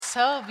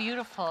So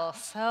beautiful,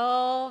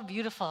 so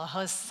beautiful.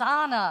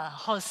 Hosanna,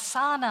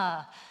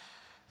 Hosanna.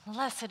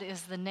 Blessed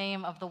is the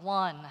name of the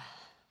one.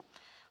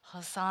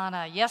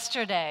 Hosanna.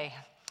 Yesterday,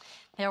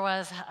 there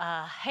was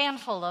a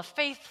handful of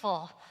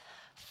faithful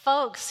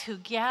folks who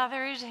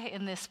gathered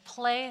in this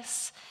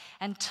place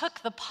and took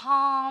the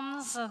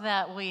palms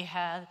that we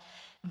had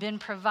been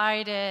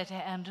provided,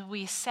 and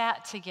we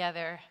sat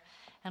together.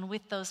 And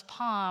with those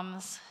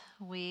palms,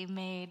 we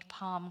made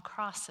palm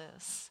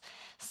crosses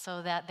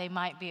so that they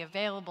might be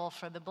available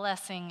for the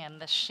blessing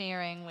and the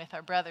sharing with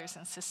our brothers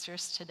and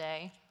sisters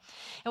today.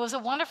 It was a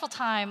wonderful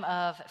time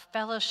of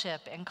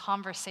fellowship and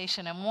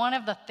conversation, and one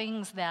of the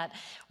things that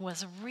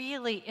was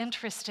really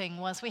interesting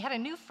was we had a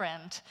new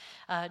friend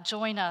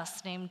join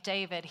us named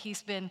David.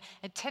 He's been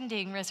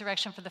attending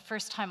Resurrection for the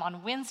first time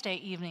on Wednesday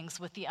evenings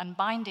with the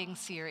Unbinding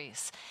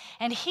series.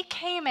 And he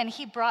came and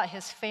he brought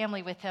his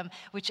family with him,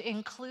 which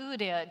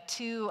included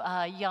two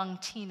young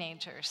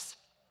teenagers.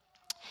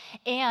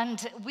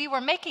 And we were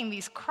making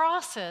these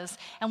crosses,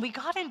 and we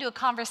got into a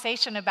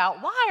conversation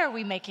about why are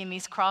we making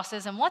these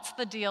crosses and what's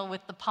the deal with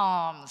the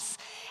palms.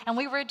 And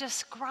we were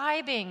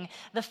describing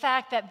the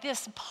fact that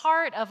this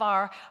part of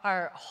our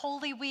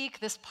Holy Week,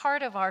 this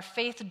part of our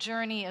faith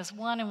journey is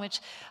one in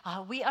which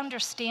we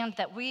understand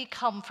that we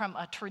come from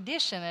a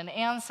tradition, an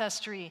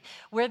ancestry,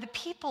 where the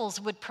peoples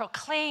would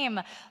proclaim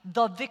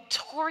the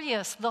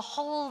victorious, the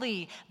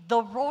holy,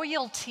 the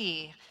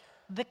royalty,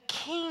 the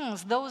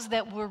kings, those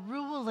that were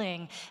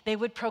ruling. They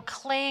would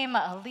proclaim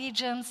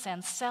allegiance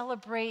and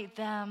celebrate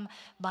them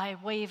by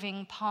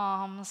waving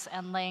palms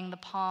and laying the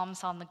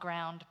palms on the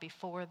ground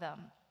before them.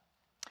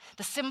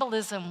 The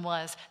symbolism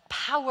was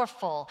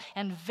powerful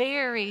and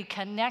very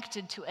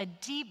connected to a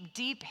deep,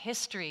 deep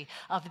history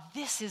of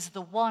this is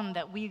the one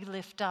that we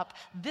lift up,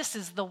 this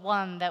is the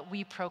one that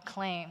we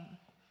proclaim.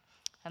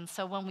 And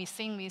so when we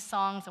sing these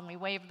songs and we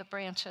wave the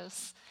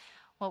branches,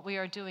 what we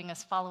are doing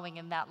is following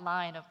in that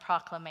line of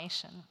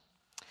proclamation.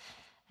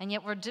 And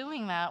yet we're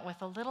doing that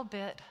with a little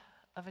bit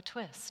of a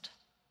twist.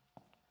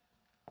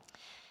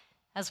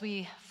 As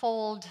we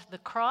fold the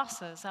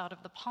crosses out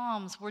of the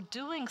palms, we're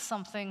doing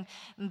something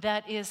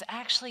that is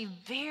actually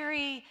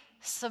very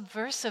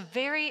subversive,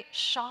 very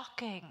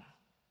shocking.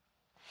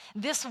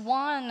 This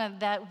one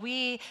that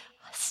we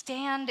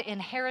stand in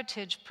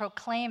heritage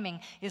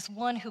proclaiming is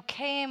one who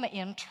came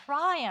in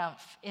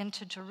triumph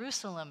into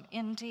Jerusalem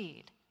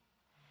indeed.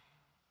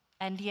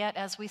 And yet,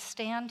 as we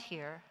stand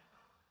here,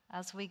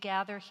 as we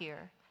gather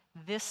here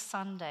this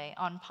Sunday,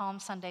 on Palm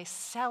Sunday,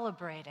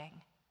 celebrating,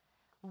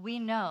 we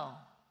know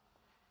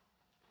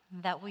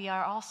that we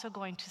are also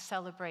going to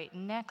celebrate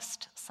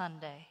next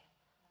Sunday,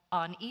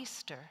 on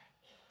Easter,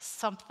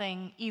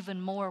 something even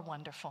more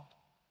wonderful.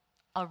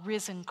 A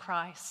risen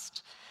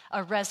Christ,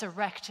 a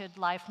resurrected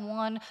life,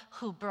 one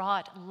who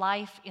brought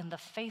life in the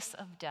face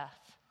of death.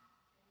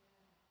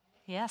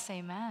 Yes,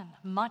 amen.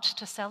 Much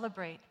to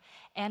celebrate.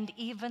 And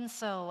even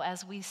so,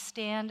 as we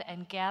stand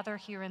and gather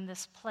here in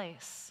this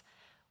place,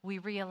 we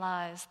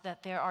realize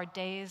that there are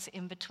days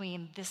in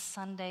between this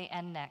Sunday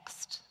and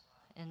next,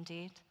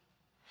 indeed.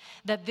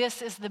 That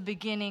this is the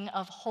beginning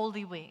of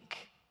Holy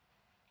Week.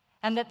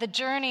 And that the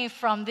journey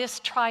from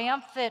this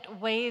triumphant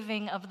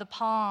waving of the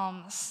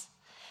palms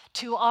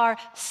to our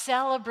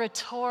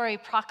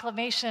celebratory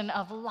proclamation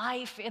of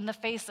life in the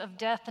face of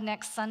death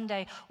next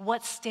Sunday,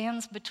 what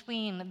stands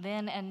between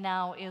then and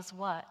now is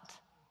what?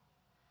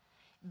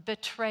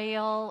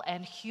 Betrayal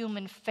and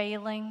human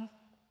failing,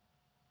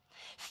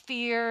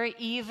 fear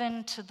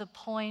even to the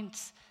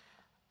point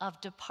of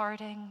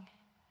departing,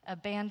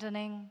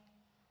 abandoning.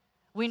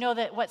 We know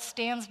that what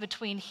stands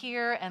between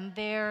here and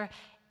there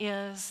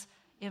is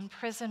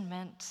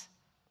imprisonment,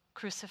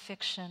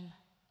 crucifixion,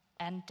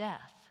 and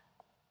death.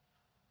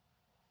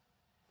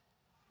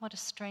 What a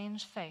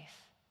strange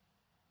faith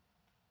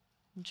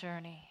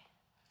journey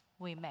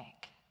we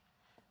make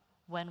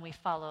when we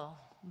follow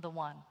the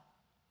one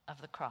of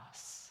the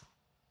cross.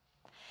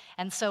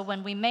 And so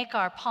when we make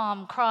our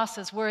palm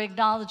crosses, we're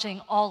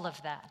acknowledging all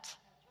of that.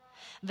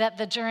 That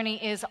the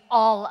journey is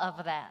all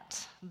of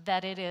that.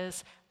 That it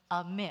is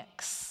a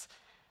mix,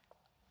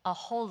 a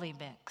holy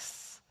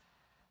mix.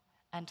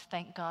 And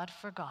thank God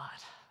for God.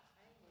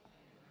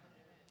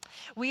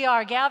 We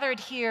are gathered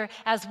here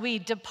as we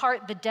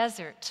depart the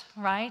desert,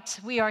 right?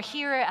 We are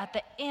here at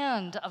the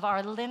end of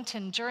our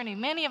Lenten journey.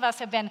 Many of us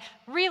have been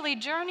really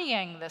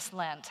journeying this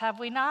Lent, have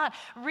we not?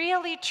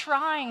 Really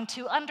trying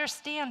to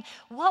understand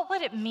what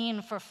would it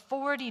mean for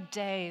 40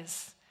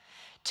 days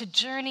to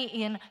journey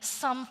in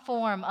some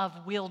form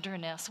of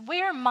wilderness.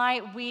 Where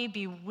might we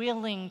be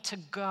willing to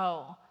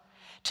go?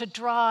 To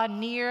draw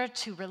near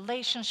to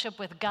relationship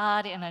with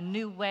God in a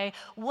new way?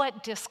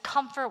 What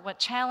discomfort, what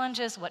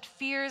challenges, what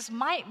fears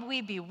might we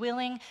be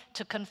willing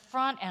to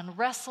confront and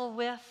wrestle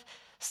with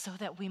so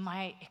that we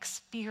might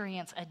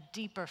experience a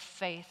deeper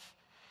faith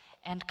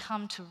and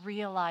come to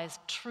realize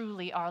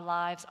truly our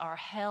lives are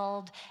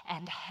held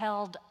and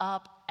held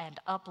up and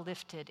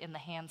uplifted in the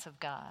hands of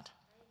God?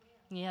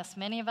 Yes,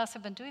 many of us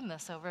have been doing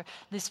this over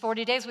these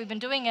 40 days. We've been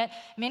doing it,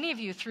 many of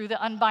you, through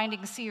the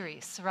Unbinding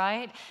series,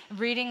 right?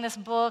 Reading this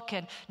book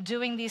and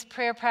doing these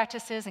prayer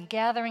practices and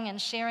gathering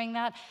and sharing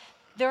that.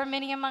 There are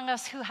many among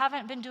us who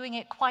haven't been doing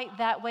it quite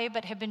that way,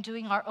 but have been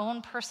doing our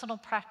own personal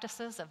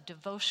practices of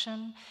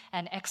devotion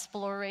and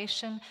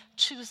exploration,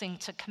 choosing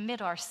to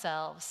commit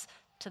ourselves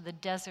to the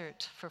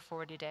desert for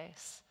 40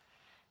 days.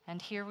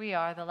 And here we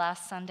are, the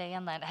last Sunday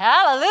in Lent.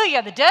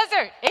 Hallelujah, the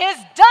desert is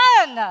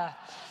done.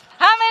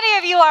 How many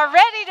of you are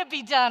ready to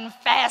be done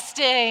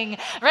fasting,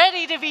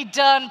 ready to be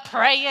done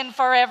praying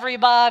for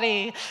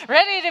everybody,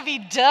 ready to be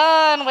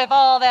done with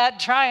all that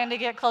trying to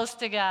get close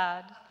to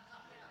God?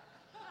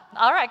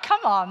 All right,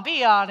 come on,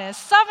 be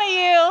honest. Some of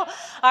you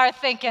are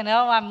thinking,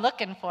 oh, I'm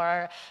looking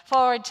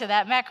forward to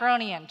that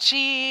macaroni and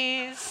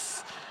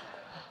cheese.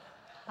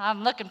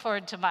 I'm looking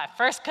forward to my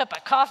first cup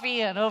of coffee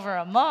in over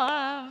a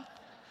month.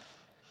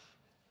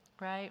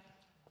 Right?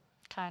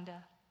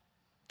 Kinda.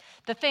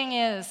 The thing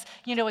is,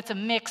 it's a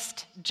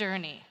mixed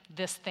journey,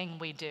 this thing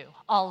we do.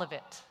 All of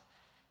it.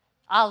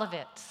 All of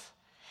it.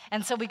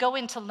 And so we go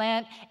into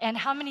Lent, and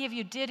how many of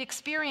you did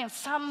experience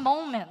some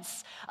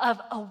moments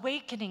of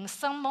awakening,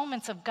 some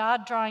moments of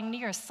God drawing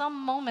near, some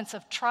moments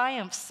of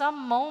triumph,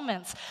 some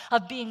moments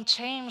of being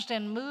changed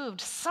and moved,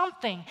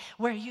 something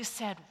where you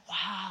said,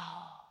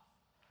 wow,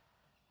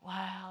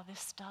 this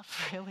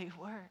stuff really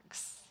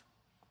works.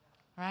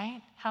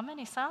 Right? How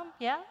many? Some?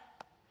 Yeah?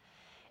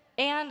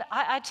 And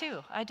I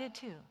did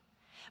too.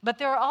 But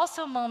there are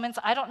also moments,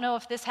 I don't know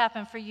if this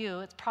happened for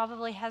you, it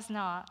probably has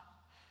not.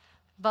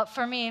 But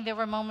for me, there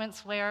were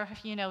moments where,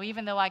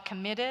 even though I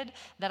committed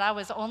that I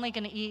was only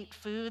going to eat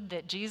food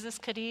that Jesus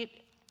could eat,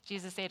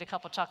 Jesus ate a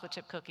couple chocolate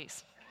chip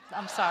cookies.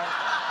 I'm sorry.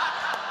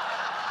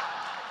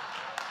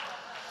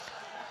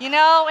 And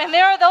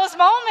there are those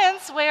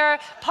moments where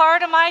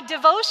part of my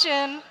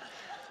devotion,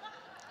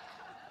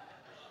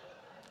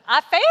 I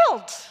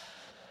failed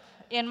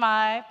in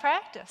my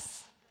practice.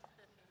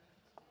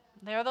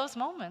 There are those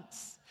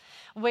moments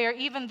where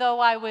even though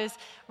I was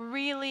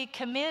really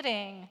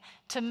committing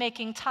to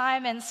making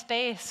time and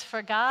space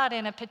for God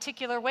in a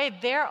particular way,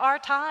 there are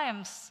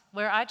times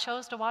where I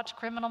chose to watch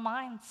Criminal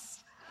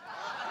Minds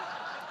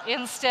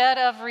instead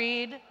of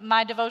read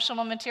my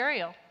devotional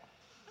material.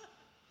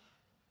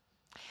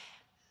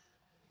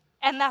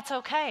 And that's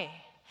okay,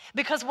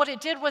 because what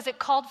it did was it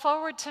called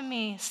forward to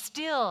me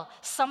still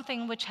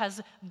something which has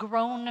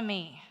grown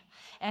me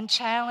and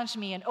challenged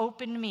me and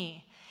opened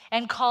me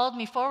and called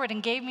me forward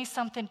and gave me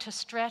something to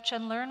stretch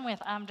and learn with.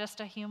 I'm just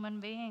a human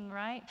being,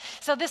 right?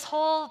 So this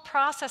whole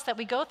process that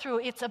we go through,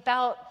 it's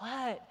about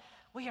what?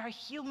 We are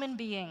human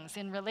beings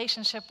in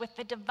relationship with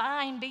the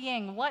divine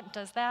being. What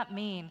does that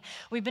mean?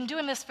 We've been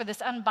doing this for this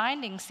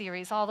Unbinding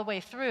series all the way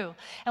through.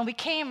 And we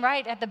came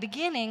right at the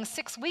beginning.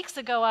 6 weeks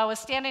ago, I was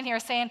standing here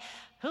saying,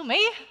 who,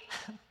 me?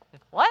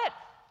 What?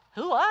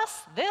 Who,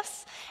 us?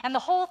 This? And the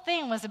whole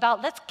thing was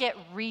about, let's get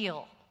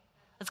real.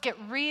 Let's get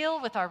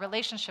real with our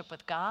relationship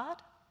with God.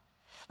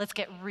 Let's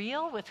get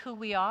real with who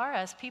we are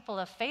as people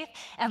of faith,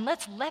 and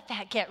let's let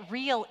that get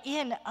real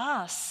in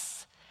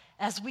us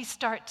as we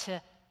start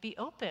to be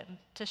open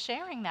to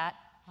sharing that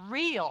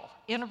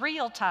in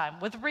real time,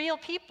 with real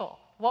people.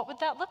 What would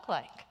that look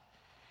like?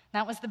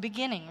 That was the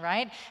beginning,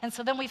 right? And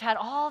so then we've had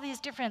all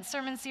these different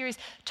sermon series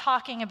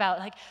talking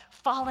about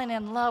falling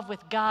in love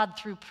with God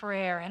through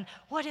prayer, and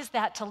what is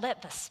that to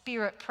let the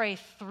Spirit pray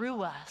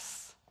through us?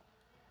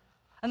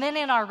 And then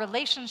in our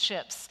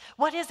relationships,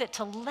 what is it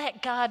to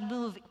let God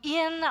move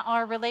in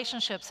our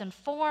relationships and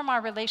form our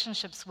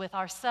relationships with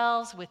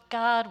ourselves, with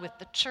God, with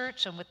the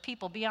church, and with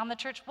people beyond the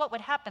church? What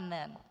would happen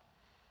then?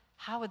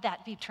 How would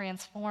that be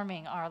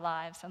transforming our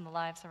lives and the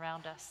lives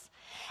around us?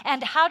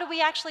 And how do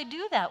we actually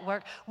do that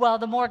work? Well,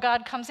 the more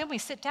God comes in, we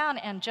sit down,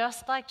 and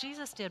just like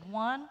Jesus did,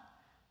 one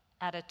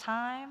at a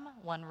time,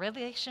 one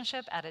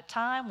relationship at a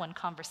time, one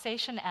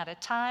conversation at a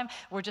time,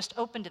 we're just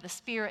open to the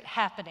Spirit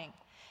happening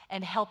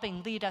and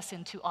helping lead us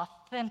into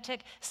authentic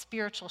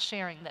spiritual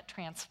sharing that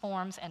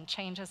transforms and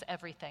changes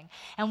everything.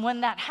 And when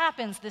that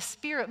happens, the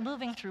Spirit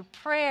moving through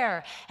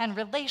prayer and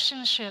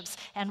relationships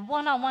and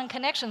one-on-one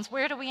connections,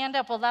 where do we end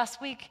up? Well, last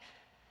week,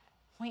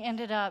 we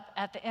ended up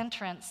at the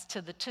entrance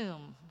to the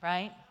tomb,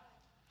 right?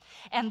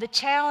 And the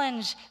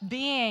challenge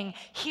being,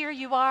 here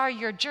you are,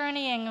 you're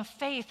journeying of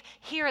faith.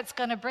 Here it's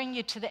going to bring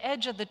you to the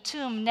edge of the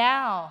tomb.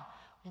 Now,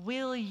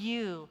 will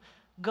you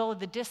go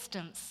the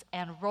distance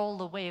and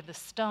roll away the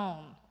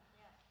stone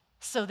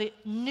so that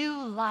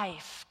new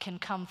life can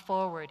come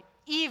forward,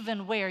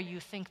 even where you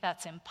think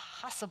that's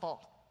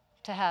impossible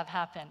to have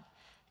happen?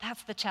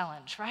 That's the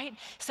challenge, right?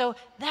 So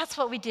that's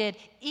what we did.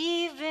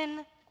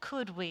 Even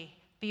could we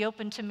be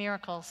open to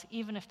miracles,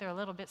 even if they're a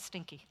little bit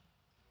stinky,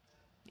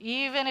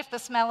 even if the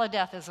smell of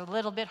death is a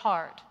little bit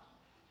hard,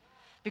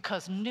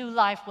 because new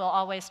life will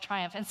always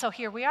triumph. And so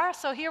here we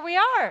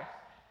are,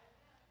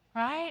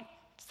 right?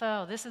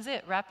 So this is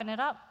it, wrapping it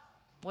up.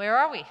 Where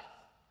are we?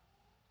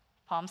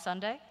 Palm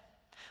Sunday.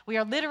 We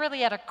are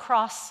literally at a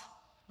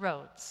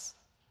crossroads.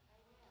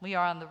 We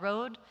are on the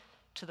road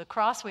to the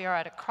cross. We are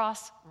at a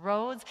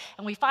crossroads,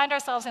 and we find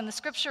ourselves in the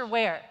scripture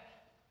where?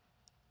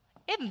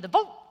 in the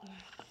boat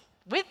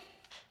with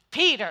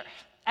Peter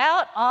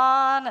out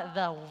on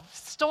the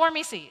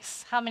stormy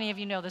seas. How many of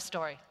you know this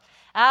story?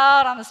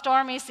 Out on the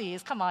stormy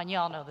seas. Come on,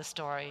 y'all know the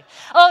story.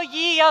 Oh,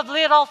 ye of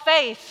little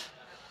faith.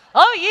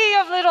 Oh,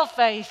 ye of little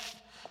faith.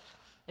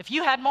 If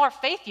you had more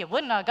faith, you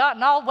wouldn't have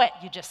gotten all wet.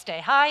 You just stay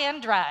high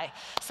and dry.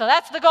 So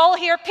that's the goal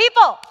here.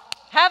 People,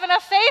 have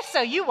enough faith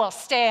so you will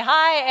stay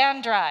high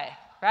and dry,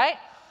 right?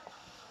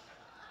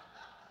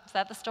 Is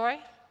that the story?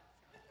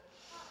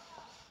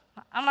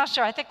 I'm not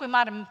sure. I think we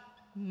might have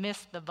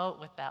missed the boat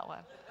with that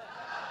one.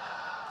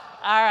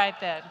 All right,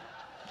 then.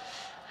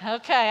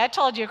 Okay, I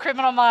told you,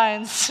 criminal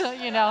minds,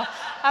 I'm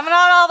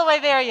not all the way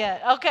there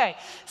yet. Okay,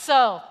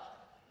 so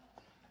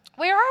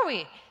where are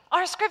we?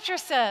 Our scripture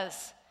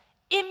says,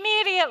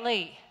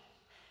 immediately,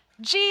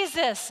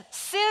 Jesus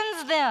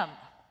sends them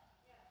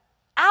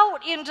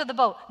out into the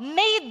boat,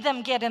 made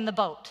them get in the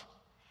boat,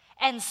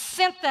 and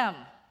sent them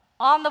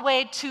on the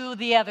way to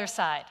the other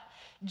side.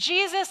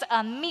 Jesus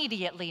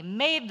immediately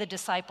made the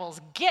disciples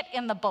get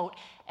in the boat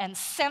and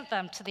sent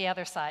them to the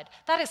other side.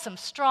 That is some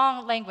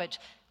strong language.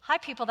 Hi,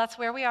 people, that's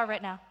where we are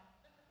right now.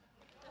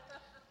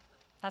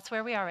 That's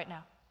where we are right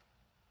now.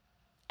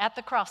 At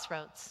the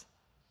crossroads,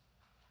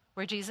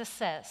 where Jesus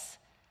says,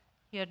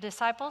 your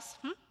disciples,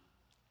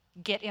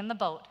 get in the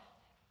boat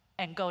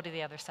and go to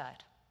the other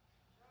side.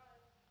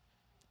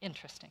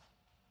 Interesting.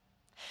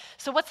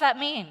 So what's that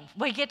mean?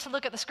 We get to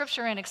look at the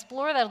scripture and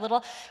explore that a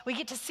little. We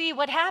get to see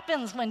what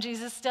happens when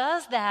Jesus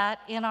does that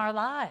in our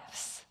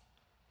lives.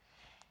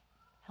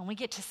 And we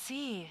get to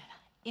see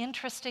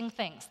interesting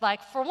things.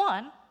 Like, for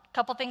one, a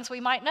couple things we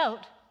might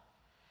note.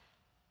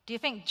 Do you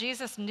think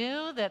Jesus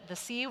knew that the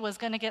sea was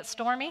going to get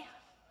stormy?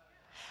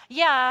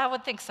 Yeah, I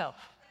would think so,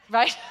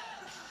 right?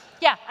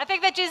 Yeah, I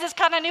think that Jesus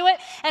kind of knew it.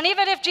 And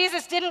even if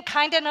Jesus didn't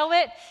kind of know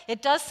it,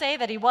 it does say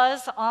that he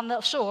was on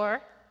the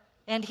shore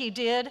and he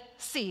did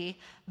see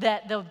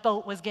that the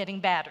boat was getting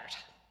battered.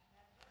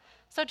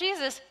 So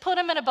Jesus put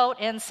them in a boat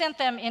and sent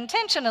them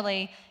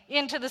intentionally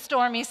into the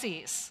stormy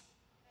seas.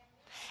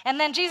 And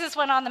then Jesus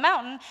went on the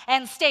mountain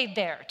and stayed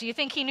there. Do you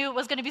think he knew it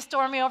was going to be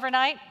stormy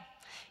overnight?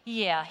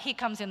 Yeah, he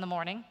comes in the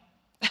morning.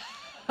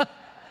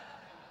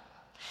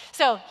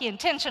 So he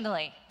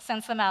intentionally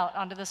sends them out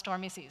onto the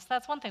stormy seas.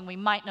 That's one thing we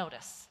might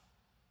notice.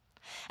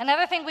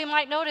 Another thing we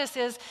might notice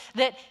is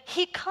that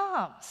he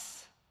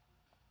comes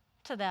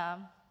to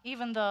them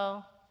even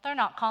though they're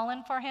not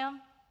calling for him.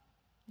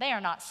 They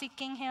are not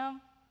seeking him.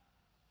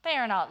 They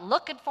are not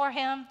looking for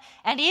him.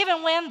 And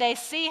even when they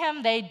see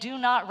him, they do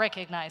not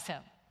recognize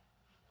him.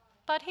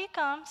 But he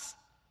comes.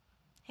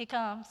 He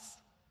comes.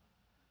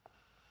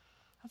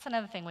 That's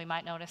another thing we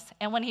might notice.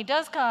 And when he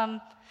does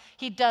come,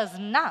 he does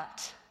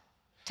not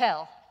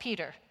tell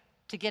Peter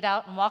to get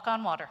out and walk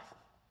on water.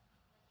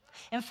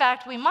 In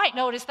fact, we might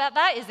notice that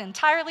that is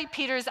entirely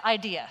Peter's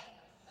idea.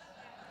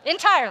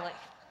 Entirely.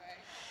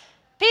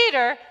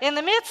 Peter, in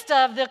the midst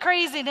of the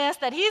craziness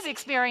that he's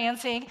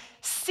experiencing,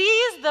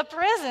 sees the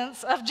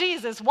presence of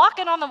Jesus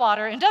walking on the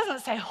water and doesn't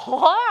say,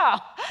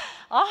 wow,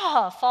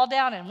 fall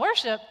down and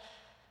worship.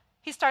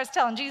 He starts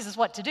telling Jesus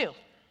what to do.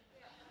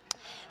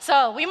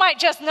 So we might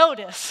just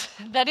notice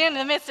that in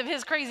the midst of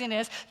his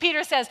craziness,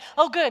 Peter says,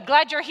 oh, good,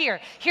 glad you're here.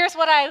 Here's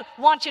what I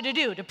want you to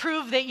do to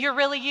prove that you're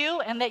really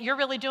you and that you're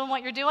really doing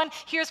what you're doing.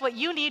 Here's what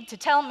you need to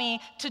tell me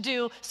to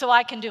do so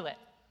I can do it.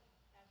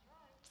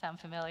 Sound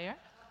familiar?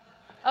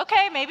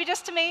 Okay, maybe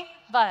just to me,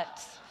 but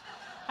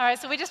all right,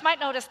 so we just might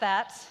notice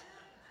that.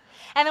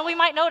 And then we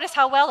might notice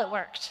how well it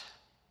worked.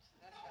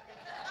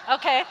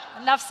 Okay,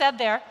 enough said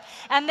there.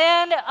 And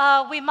then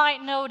we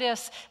might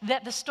notice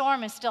that the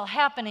storm is still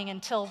happening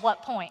until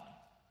what point?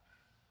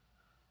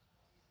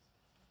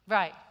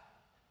 Right.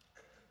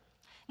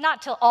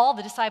 Not till all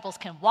the disciples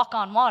can walk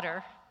on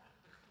water,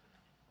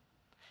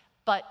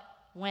 but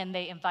when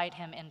they invite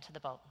him into the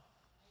boat.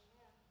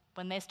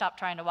 When they stop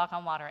trying to walk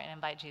on water and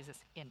invite Jesus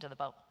into the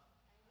boat.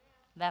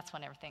 That's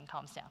when everything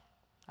calms down.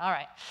 All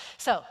right,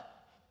 so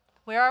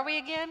where are we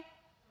again?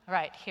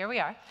 Right, here we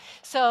are.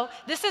 So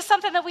this is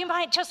something that we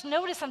might just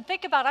notice and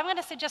think about. I'm going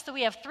to suggest that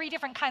we have 3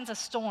 different kinds of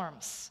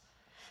storms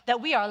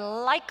that we are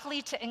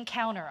likely to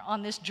encounter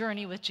on this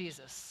journey with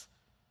Jesus.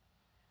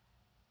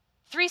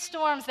 3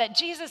 storms that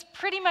Jesus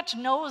pretty much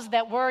knows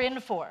that we're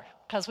in for,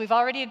 because we've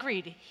already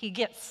agreed he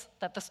gets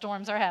that the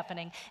storms are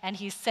happening and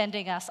he's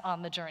sending us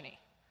on the journey.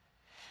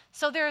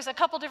 So there's a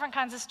couple different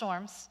kinds of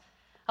storms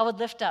I would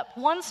lift up.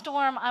 One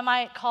storm I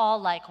might call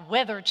like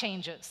weather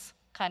changes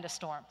kind of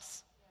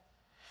storms.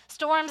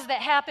 Storms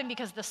that happen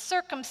because the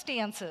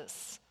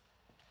circumstances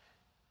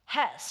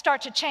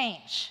start to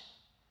change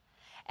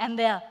and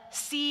the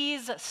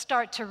seas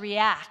start to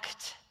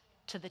react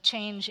to the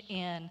change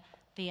in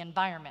the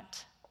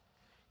environment.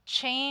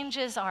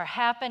 Changes are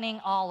happening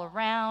all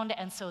around,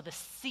 and so the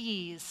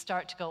seas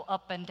start to go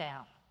up and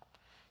down.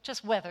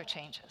 Just weather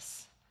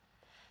changes.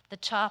 The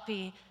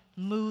choppy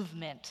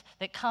movement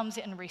that comes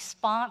in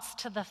response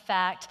to the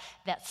fact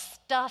that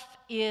stuff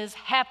is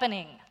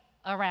happening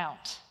around.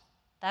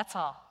 That's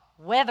all.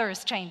 Weather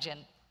is changing.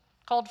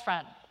 Cold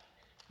front,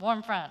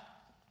 warm front,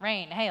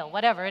 rain, hail,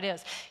 whatever it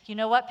is. You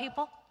know what,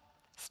 people?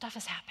 Stuff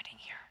is happening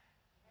here.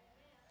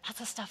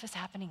 Lots of stuff is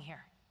happening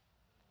here.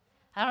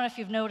 I don't know if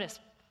you've noticed.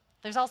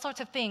 There's all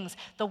sorts of things.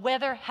 The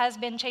weather has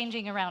been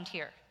changing around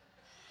here.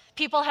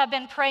 People have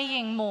been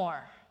praying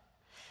more.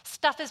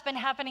 Stuff has been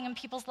happening in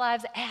people's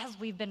lives as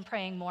we've been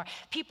praying more.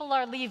 People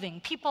are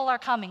leaving. People are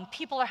coming.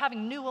 People are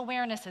having new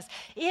awarenesses.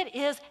 It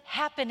is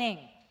happening.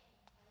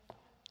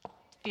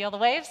 Feel the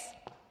waves?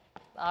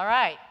 All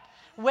right.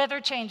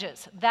 Weather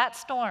changes. That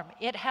storm,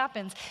 it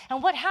happens.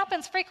 And what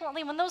happens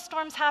frequently when those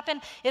storms happen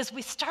is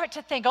we start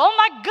to think, oh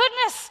my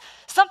goodness,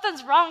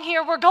 something's wrong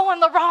here. We're going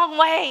the wrong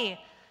way.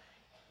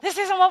 This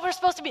isn't what we're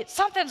supposed to be.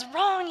 Something's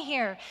wrong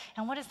here.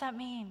 And what does that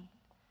mean?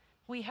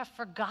 We have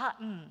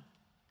forgotten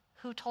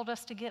who told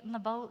us to get in the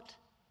boat.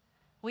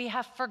 We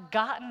have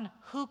forgotten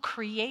who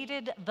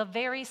created the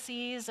very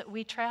seas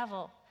we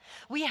travel.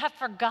 We have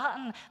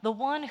forgotten the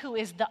one who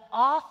is the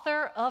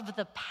author of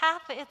the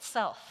path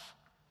itself.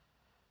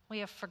 We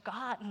have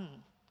forgotten.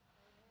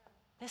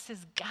 This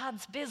is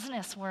God's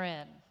business we're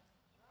in.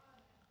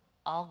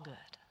 All good.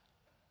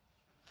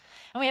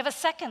 And we have a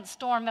second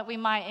storm that we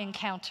might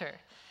encounter.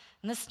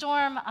 And this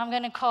storm I'm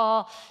going to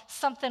call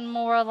something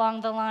more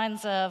along the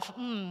lines of,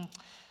 I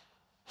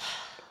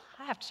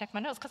have to check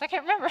my notes because I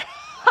can't remember.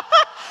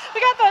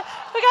 we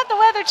got the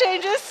weather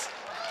changes.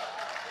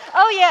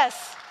 Oh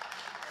yes,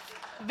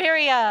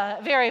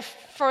 very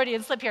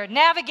Freudian slip here.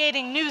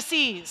 Navigating new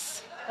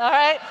seas. All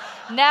right,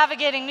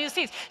 navigating new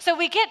seas. So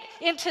we get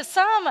into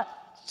some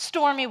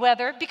stormy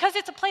weather because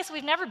it's a place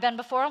we've never been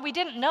before, and we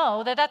didn't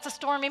know that that's a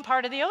stormy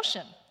part of the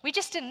ocean. We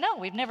just didn't know.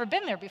 We've never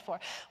been there before.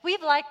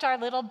 We've liked our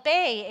little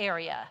bay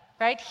area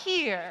right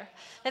here.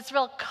 It's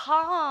real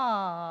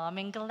calm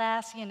and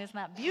glassy and isn't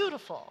that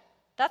beautiful?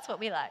 That's what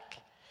we like.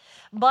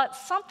 But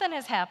something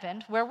has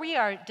happened where we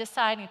are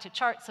deciding to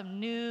chart some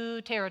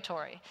new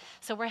territory.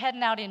 So we're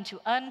heading out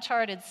into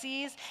uncharted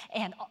seas,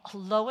 and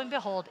lo and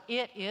behold,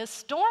 it is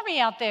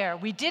stormy out there.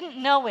 We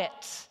didn't know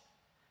it.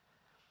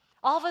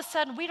 All of a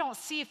sudden, we don't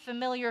see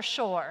familiar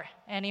shore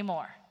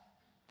anymore.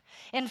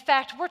 In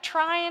fact, we're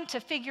trying to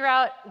figure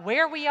out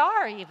where we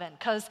are even,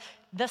 because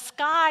the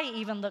sky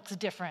even looks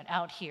different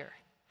out here.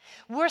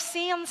 We're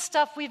seeing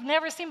stuff we've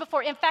never seen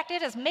before. In fact,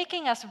 it is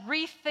making us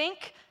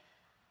rethink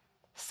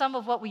some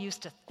of what we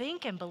used to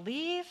think and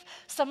believe,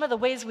 some of the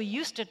ways we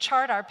used to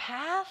chart our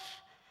path.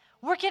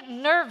 We're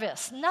getting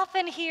nervous.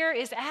 Nothing here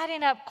is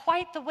adding up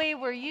quite the way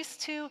we're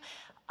used to.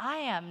 I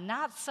am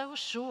not so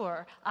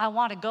sure I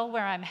want to go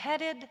where I'm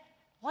headed.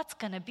 What's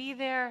going to be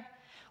there?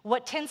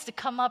 What tends to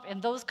come up in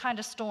those kind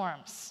of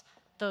storms,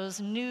 those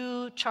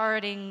new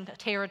charting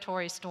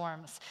territory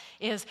storms,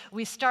 is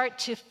we start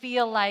to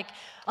feel like,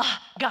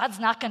 God's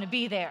not going to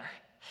be there.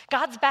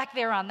 God's back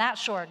there on that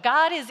shore.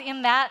 God is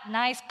in that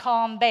nice,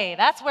 calm bay.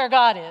 That's where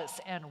God is.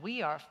 And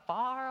we are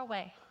far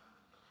away.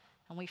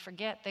 And we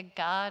forget that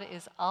God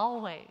is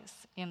always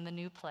in the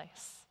new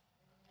place.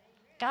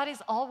 God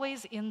is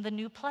always in the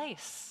new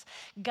place.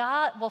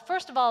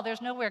 First of all,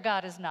 there's nowhere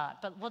God is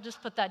not, but we'll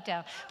just put that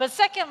down. But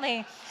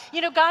secondly,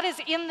 God is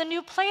in the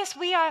new place.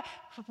 We are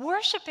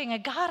worshiping a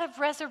God of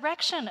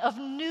resurrection, of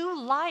new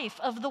life,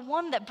 of the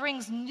one that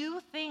brings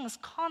new things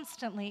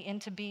constantly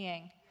into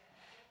being.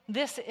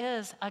 This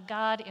is a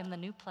God in the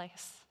new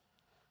place.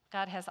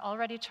 God has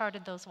already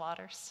charted those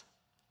waters.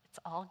 It's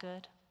all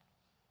good.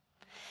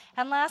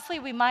 And lastly,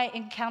 we might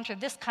encounter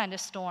this kind of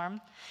storm.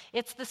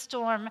 It's the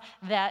storm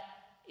that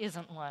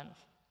isn't one.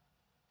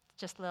 It's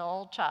just a little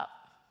old chop.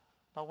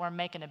 But we're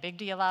making a big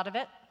deal out of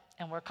it,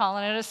 and we're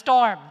calling it a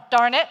storm.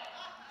 Darn it.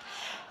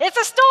 It's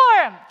a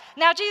storm.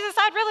 Now, Jesus,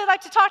 I'd really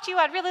like to talk to you.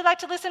 I'd really like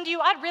to listen to you.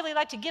 I'd really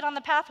like to get on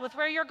the path with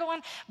where you're going,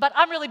 but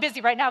I'm really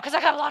busy right now because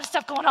I got a lot of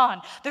stuff going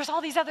on. There's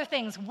all these other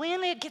things.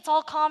 When it gets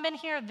all calm in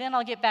here, then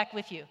I'll get back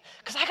with you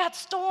because I got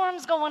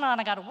storms going on.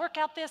 I got to work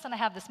out this, and I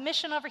have this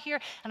mission over here,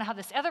 and I have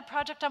this other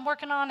project I'm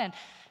working on, and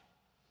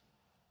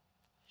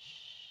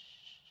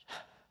shh.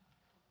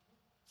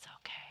 It's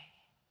okay.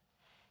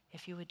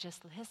 If you would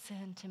just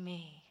listen to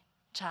me,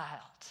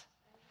 child.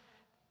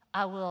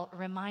 I will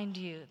remind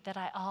you that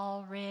I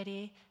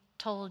already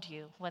told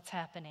you what's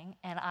happening,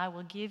 and I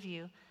will give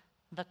you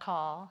the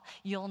call.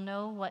 You'll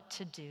know what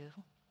to do.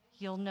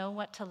 You'll know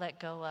what to let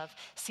go of.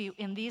 See,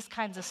 in these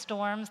kinds of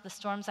storms, the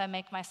storms I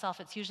make myself,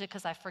 it's usually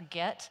because I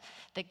forget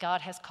that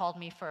God has called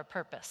me for a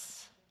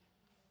purpose.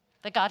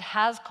 That God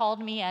has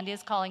called me and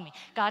is calling me.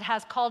 God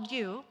has called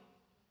you,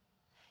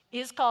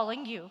 is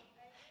calling you.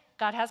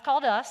 God has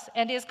called us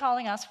and is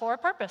calling us for a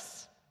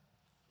purpose.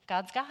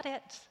 God's got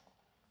it.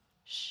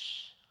 Shh.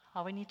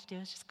 All we need to do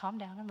is just calm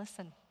down and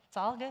listen. It's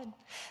all good.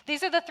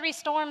 These are the three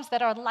storms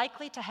that are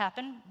likely to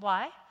happen.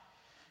 Why?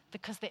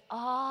 Because they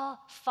all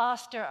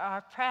foster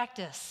our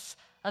practice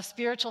of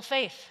spiritual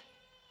faith.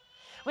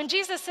 When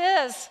Jesus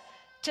says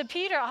to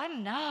Peter, I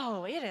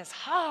know it is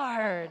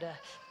hard,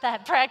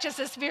 that practice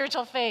of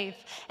spiritual faith.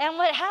 And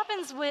what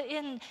happens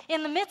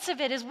in the midst of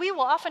it is we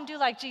will often do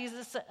like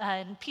Jesus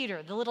and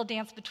Peter, the little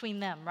dance between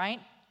them, right?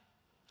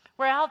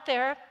 We're out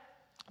there.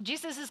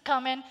 Jesus is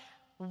coming.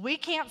 We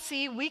can't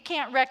see, we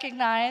can't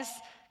recognize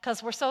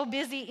because we're so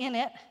busy in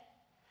it.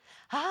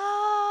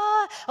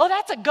 Oh,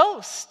 that's a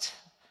ghost.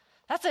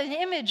 That's an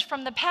image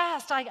from the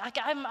past.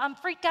 I'm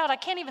freaked out. I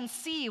can't even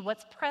see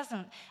what's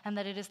present, and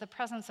that it is the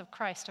presence of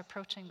Christ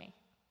approaching me,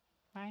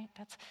 right?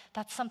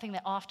 That's something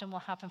that often will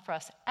happen for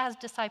us as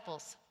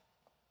disciples,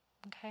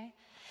 okay?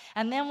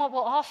 And then what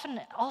will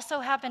often also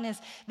happen is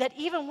that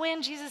even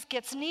when Jesus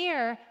gets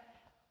near,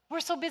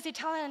 we're so busy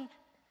telling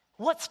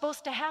what's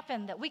supposed to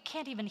happen that we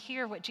can't even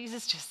hear what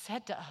Jesus just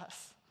said to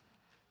us,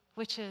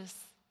 which is,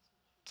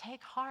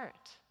 take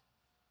heart.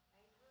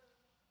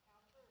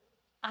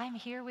 I'm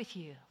here with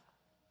you.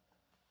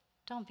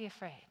 Don't be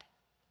afraid.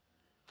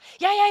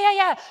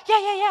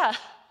 Yeah.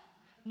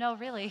 No,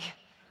 really,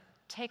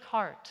 take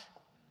heart.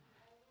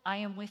 I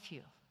am with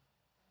you.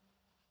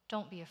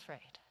 Don't be afraid.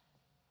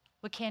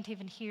 We can't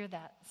even hear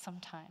that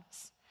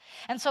sometimes.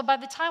 And so by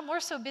the time we're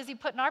so busy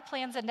putting our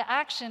plans into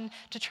action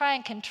to try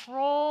and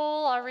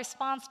control our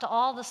response to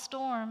all the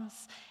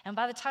storms, and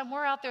by the time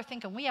we're out there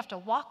thinking we have to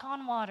walk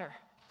on water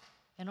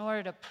in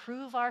order to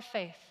prove our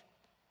faith,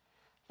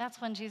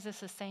 that's when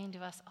Jesus is saying to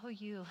us, oh,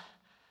 you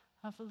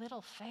of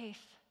little faith,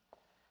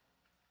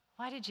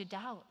 why did you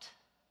doubt?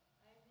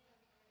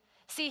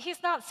 See,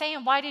 he's not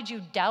saying, why did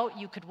you doubt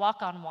you could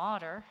walk on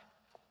water?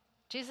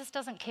 Jesus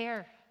doesn't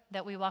care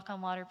that we walk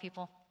on water,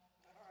 people.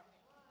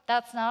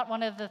 That's not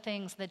one of the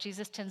things that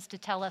Jesus tends to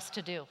tell us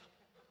to do,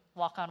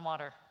 walk on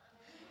water.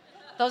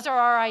 Those are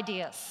our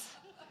ideas.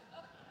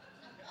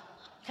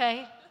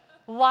 Okay?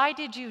 Why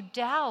did you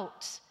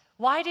doubt?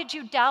 Why did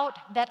you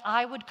doubt that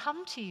I would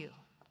come to you?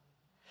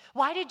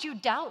 Why did you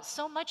doubt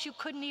so much you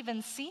couldn't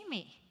even see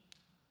me?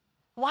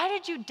 Why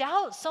did you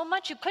doubt so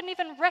much you couldn't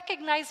even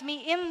recognize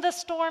me in the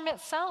storm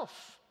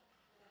itself?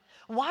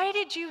 Why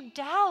did you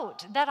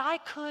doubt that I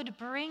could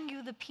bring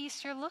you the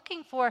peace you're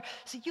looking for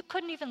so you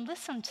couldn't even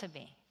listen to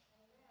me?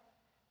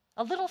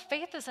 A little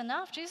faith is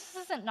enough. Jesus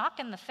isn't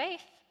knocking the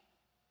faith.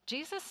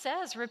 Jesus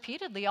says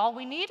repeatedly, all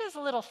we need is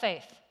a little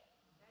faith.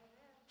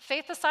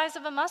 Faith the size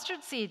of a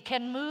mustard seed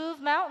can move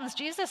mountains.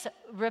 Jesus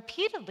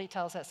repeatedly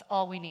tells us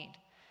all we need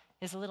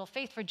is a little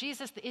faith. For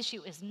Jesus, the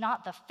issue is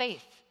not the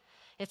faith.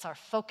 It's our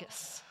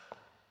focus.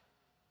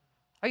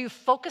 Are you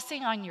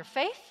focusing on your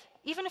faith?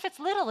 Even if it's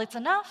little, it's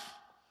enough.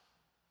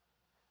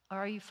 Or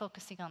are you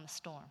focusing on the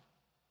storm?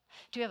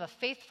 Do you have a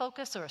faith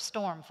focus or a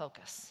storm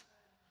focus?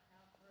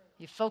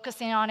 You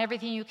focusing on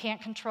everything you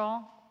can't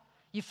control?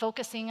 You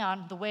focusing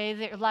on the way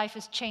that your life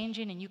is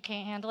changing and you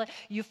can't handle it?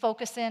 You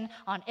focusing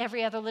on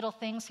every other little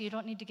thing so you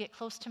don't need to get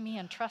close to me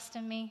and trust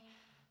in me?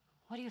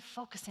 What are you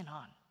focusing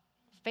on?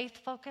 Faith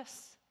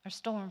focus or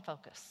storm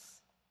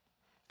focus?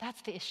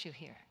 That's the issue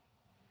here.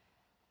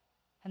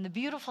 And the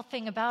beautiful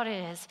thing about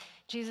it is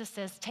Jesus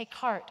says, take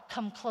heart,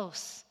 come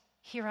close.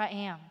 Here I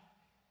am.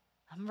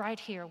 I'm right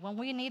here. When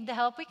we need the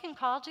help, we can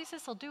call.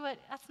 Jesus will do it.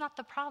 That's not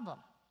the problem.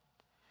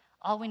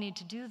 All we need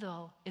to do,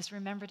 though, is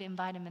remember to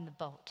invite him in the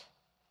boat.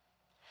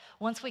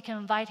 Once we can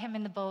invite him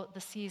in the boat,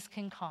 the seas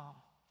can calm.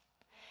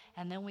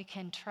 And then we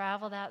can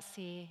travel that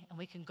sea, and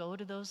we can go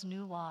to those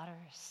new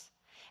waters,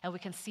 and we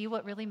can see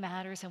what really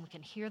matters, and we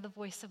can hear the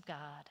voice of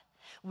God.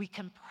 We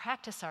can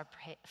practice our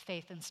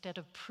faith instead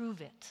of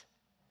prove it.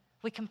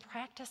 We can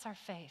practice our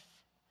faith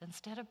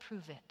instead of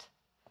prove it.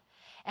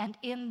 And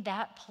in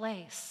that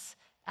place,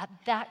 at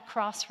that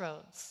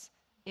crossroads,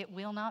 it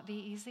will not be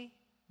easy,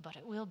 but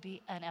it will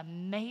be an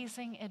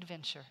amazing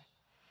adventure.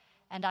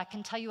 And I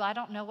can tell you, I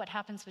don't know what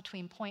happens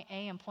between point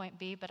A and point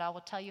B, but I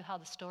will tell you how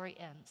the story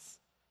ends.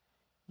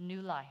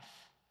 New life,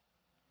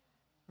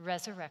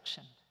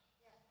 resurrection,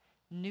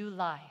 new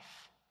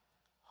life,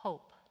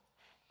 hope,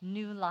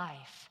 new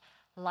life,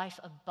 life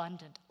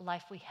abundant,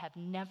 life we have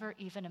never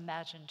even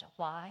imagined.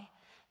 Why?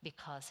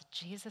 Because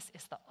Jesus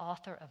is the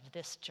author of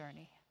this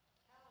journey.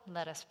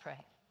 Let us pray.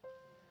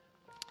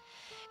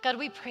 God,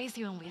 we praise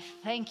you and we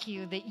thank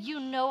you that you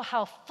know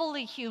how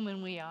fully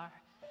human we are,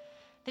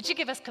 that you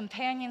give us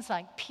companions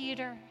like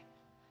Peter,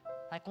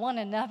 like one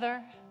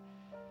another,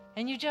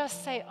 and you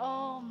just say,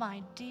 oh,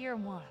 my dear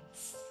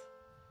ones,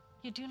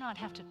 you do not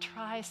have to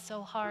try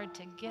so hard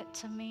to get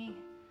to me.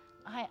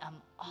 I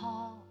am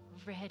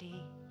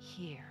already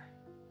here.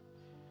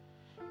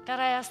 God,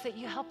 I ask that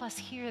you help us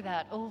hear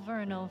that over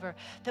and over,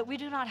 that we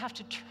do not have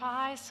to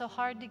try so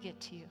hard to get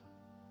to you,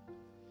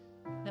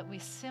 that we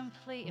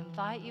simply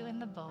invite you in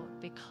the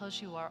boat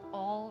because you are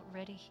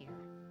already here.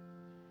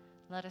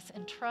 Let us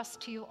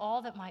entrust to you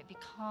all that might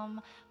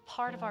become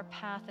part of our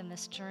path in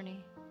this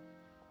journey.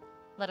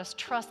 Let us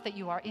trust that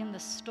you are in the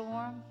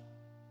storm,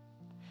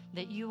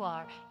 that you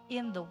are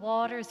in the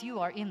waters, you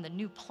are in the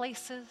new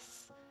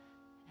places,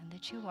 and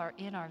that you are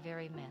in our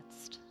very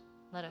midst.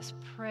 Let us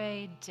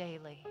pray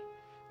daily.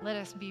 Let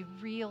us be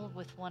real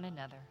with one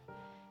another.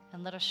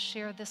 And let us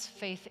share this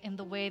faith in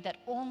the way that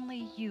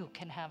only you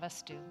can have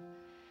us do.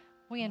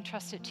 We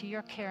entrust it to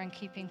your care and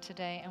keeping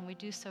today, and we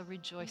do so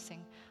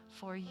rejoicing,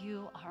 for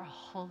you are a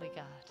holy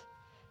God,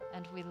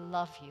 and we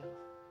love you,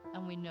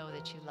 and we know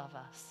that you love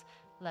us.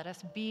 Let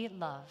us be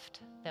loved,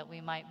 that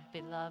we might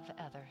beloved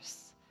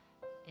others.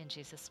 In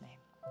Jesus' name,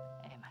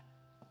 amen.